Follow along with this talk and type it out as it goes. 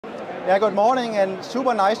Yeah, good morning, and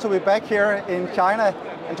super nice to be back here in China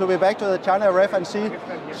and to be back to the China Ref and see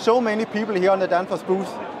so many people here on the Danfoss booth.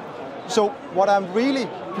 So what I'm really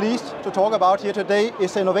pleased to talk about here today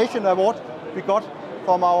is the Innovation Award we got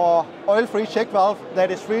from our oil-free check valve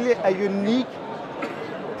that is really a unique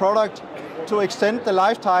product to extend the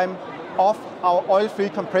lifetime of our oil-free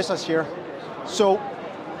compressors here. So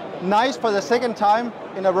nice for the second time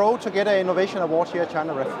in a row to get an Innovation Award here at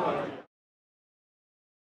China Ref.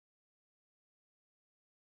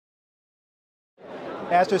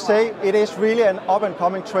 As you say, it is really an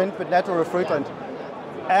up-and-coming trend with natural refrigerant.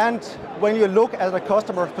 And when you look at a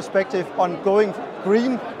customer perspective on going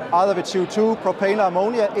green, either with CO2, propane or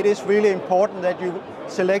ammonia, it is really important that you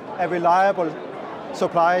select a reliable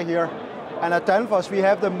supplier here. And at Danfoss, we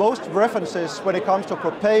have the most references when it comes to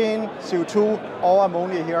propane, CO2 or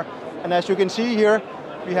ammonia here. And as you can see here,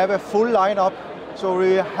 we have a full lineup. So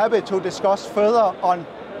we're happy to discuss further on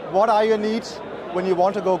what are your needs when you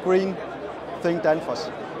want to go green. Think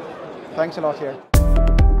Danfoss. Thanks a lot here.